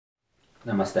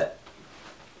Namaste.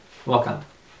 Welcome.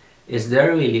 Is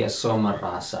there really a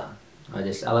somarasa, or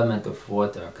this element of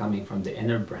water coming from the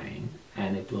inner brain,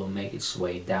 and it will make its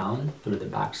way down through the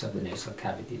backs of the nasal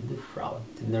cavity in the throat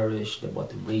to nourish the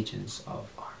bottom regions of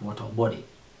our mortal body?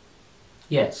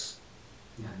 Yes,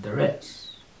 there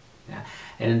is.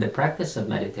 And in the practice of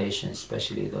meditation,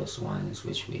 especially those ones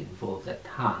which we involve the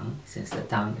tongue, since the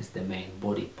tongue is the main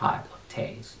body part of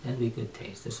taste, then we could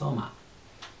taste the soma.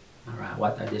 Alright,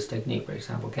 what are these techniques? For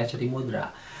example, Kachari Mudra,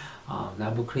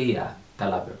 Nabu Kriya,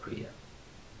 Talabra Kriya.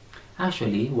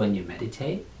 Actually, when you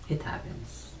meditate, it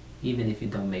happens, even if you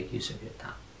don't make use of your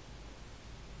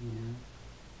tongue.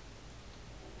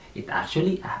 It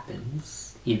actually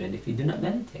happens, even if you do not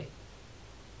meditate,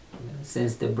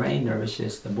 since the brain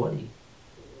nourishes the body.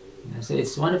 So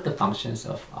it's one of the functions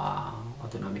of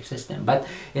autonomic system. But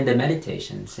in the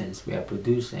meditation, since we are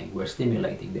we're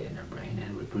stimulating the inner brain,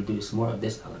 and we produce more of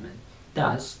this element,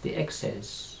 thus the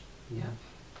excess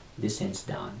descends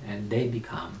down, and they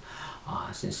become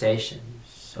sensations.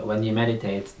 So when you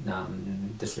meditate,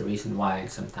 that's the reason why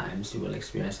sometimes you will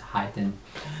experience a heightened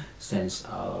sense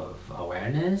of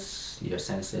awareness. Your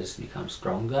senses become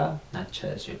stronger, not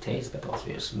just your taste, but also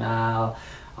your smell,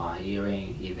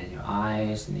 hearing, even your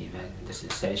eyes, and even the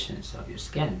sensations of your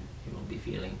skin. You will be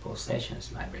feeling pulsations,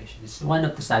 vibrations. It's one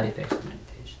of the side effects of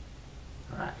meditation.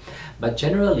 Alright. But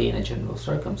generally, in a general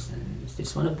circumstance,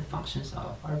 it's one of the functions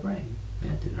of our brain,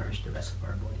 to nourish the rest of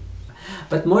our body.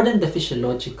 But more than the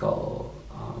physiological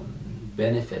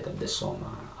benefit of the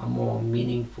soma, a more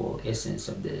meaningful essence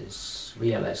of this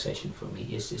realization for me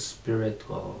is the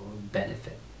spiritual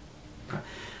benefit.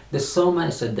 The soma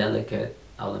is a delicate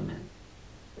element.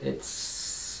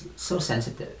 It's so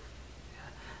sensitive.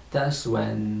 Thus,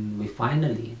 when we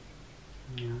finally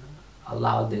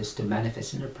allow this to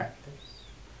manifest in our practice,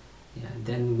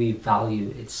 then we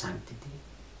value its sanctity.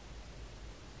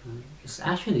 It's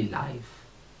actually life.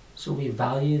 So we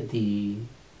value the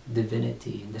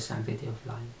divinity and the sanctity of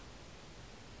life.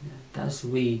 Thus,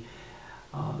 we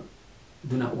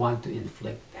do not want to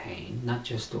inflict pain, not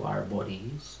just to our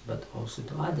bodies, but also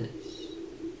to others.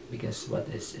 Because what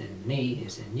is in me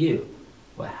is in you.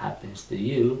 What happens to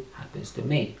you happens to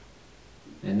me.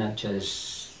 And not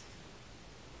just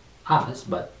us,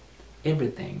 but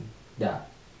everything that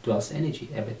dwells energy,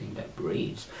 everything that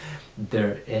breathes.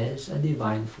 There is a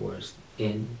divine force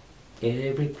in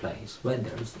every place where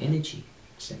there is energy.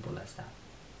 Simple as that.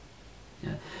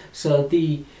 So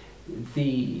the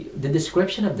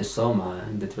description of the soma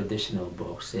in the traditional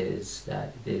books is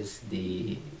that it is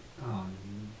the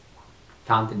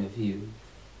fountain of youth.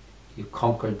 You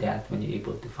conquer death when you're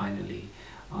able to finally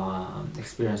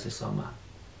experience the soma.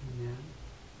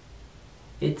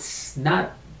 It's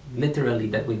not literally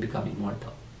that we become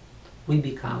immortal. We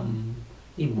become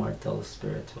immortal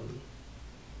spiritually.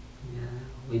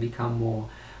 We become more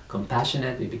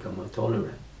compassionate, we become more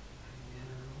tolerant,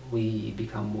 we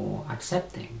become more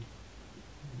accepting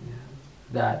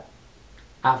that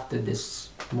after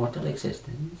this mortal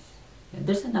existence,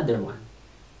 there's another one,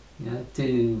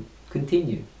 to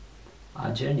continue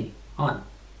our journey on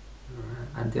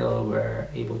until we're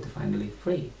able to finally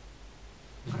free.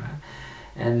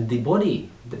 And the body,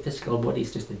 the physical body,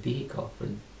 is just a vehicle for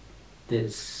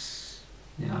this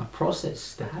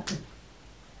process to happen.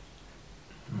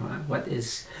 What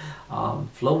is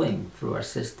flowing through our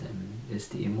system is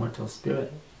the immortal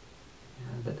spirit,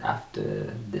 that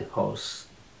after the host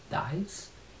dies,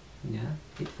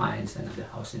 it finds another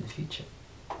house in the future.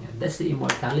 That's the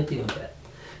immortality of it.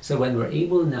 So when we're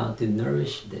able now to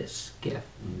nourish this gift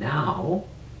now,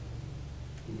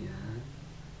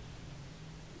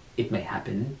 it may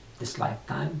happen this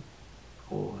lifetime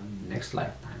or next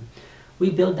lifetime, we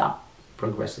build up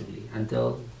progressively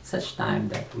until such time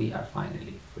that we are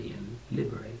finally free and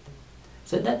liberated.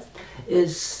 So that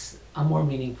is a more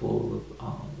meaningful,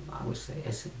 I would say,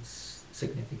 essence,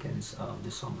 significance of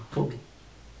the soma for me.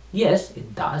 Yes,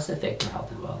 it does affect your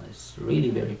health and wellness.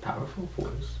 Really very powerful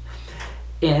force.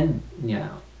 And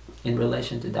in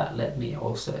relation to that, let me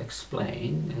also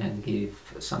explain and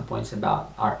give some points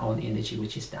about our own energy,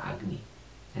 which is the Agni,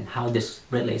 and how this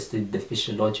relates to the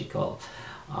physiological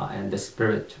and the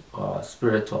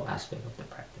spiritual aspect of the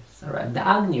practice. Alright, the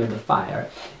Agni, or the fire,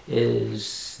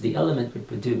 is the element we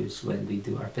produce when we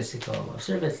do our physical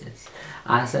observances,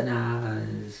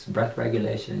 asanas, breath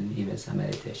regulation, even some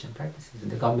meditation practices. And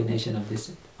the combination of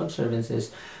these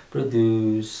observances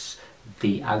produce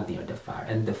the Agni, or the fire.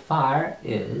 And the fire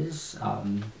is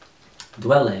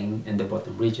dwelling in the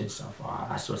bottom regions of our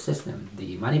astral system,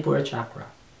 the Manipura Chakra,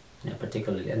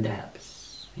 particularly in the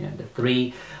hips. Yeah, the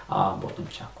three bottom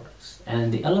chakras.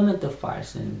 And the element of fire,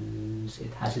 since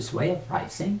it has its way of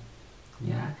rising,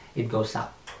 yeah, it goes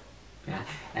up. Yeah,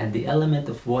 and the element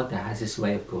of water has its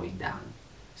way of going down.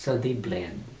 So they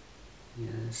blend.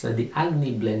 Yeah. So the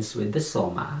Agni blends with the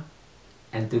Soma,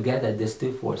 and together these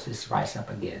two forces rise up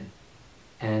again.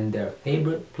 And their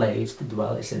favorite place to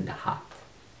dwell is in the heart.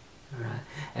 Right?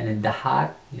 And in the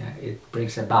heart, yeah, it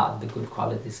brings about the good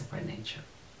qualities of our nature.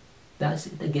 Thus,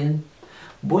 it again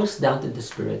boils down to the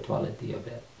spirituality of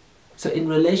it. So in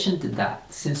relation to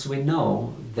that, since we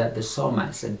know that the Soma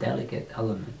is a delicate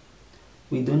element,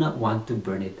 we do not want to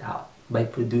burn it out by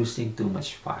producing too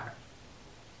much fire.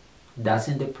 Thus,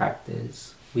 in the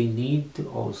practice, we need to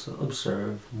also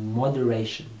observe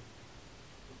moderation.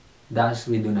 Thus,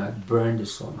 we do not burn the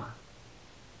Soma.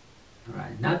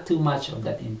 Right? Not too much of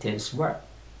that intense work.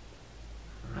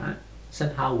 Right?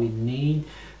 Somehow we need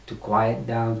to quiet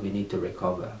down, we need to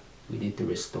recover, we need to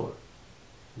restore,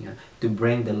 yeah, to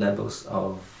bring the levels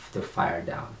of the fire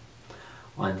down.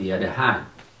 On the other hand,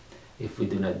 if we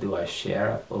do not do our share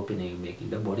of opening, making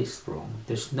the body strong,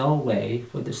 there's no way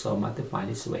for the Soma to find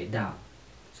its way down.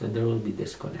 So there will be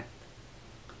disconnect.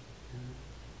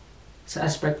 So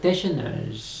as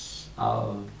practitioners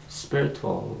of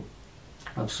spiritual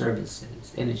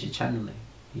observances, energy channeling,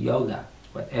 yoga,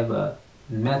 whatever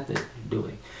method you're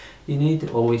doing, you need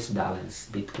to always balance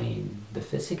between the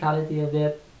physicality of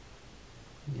it,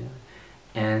 yeah,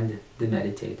 and the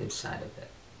meditative side of it.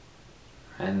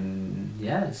 And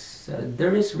yes,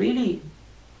 there is really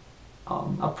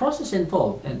a process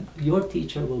involved, and your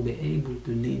teacher will be able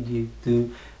to lead you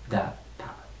to that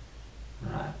path.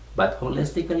 Right? But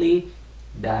holistically,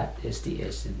 that is the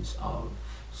essence of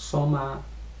Soma,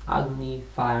 Agni,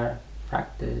 fire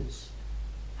practice,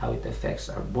 how it affects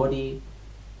our body,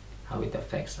 how it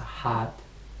affects our heart,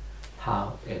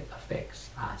 how it affects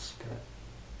our spirit.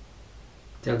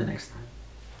 Till the next time.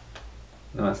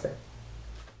 Namaste.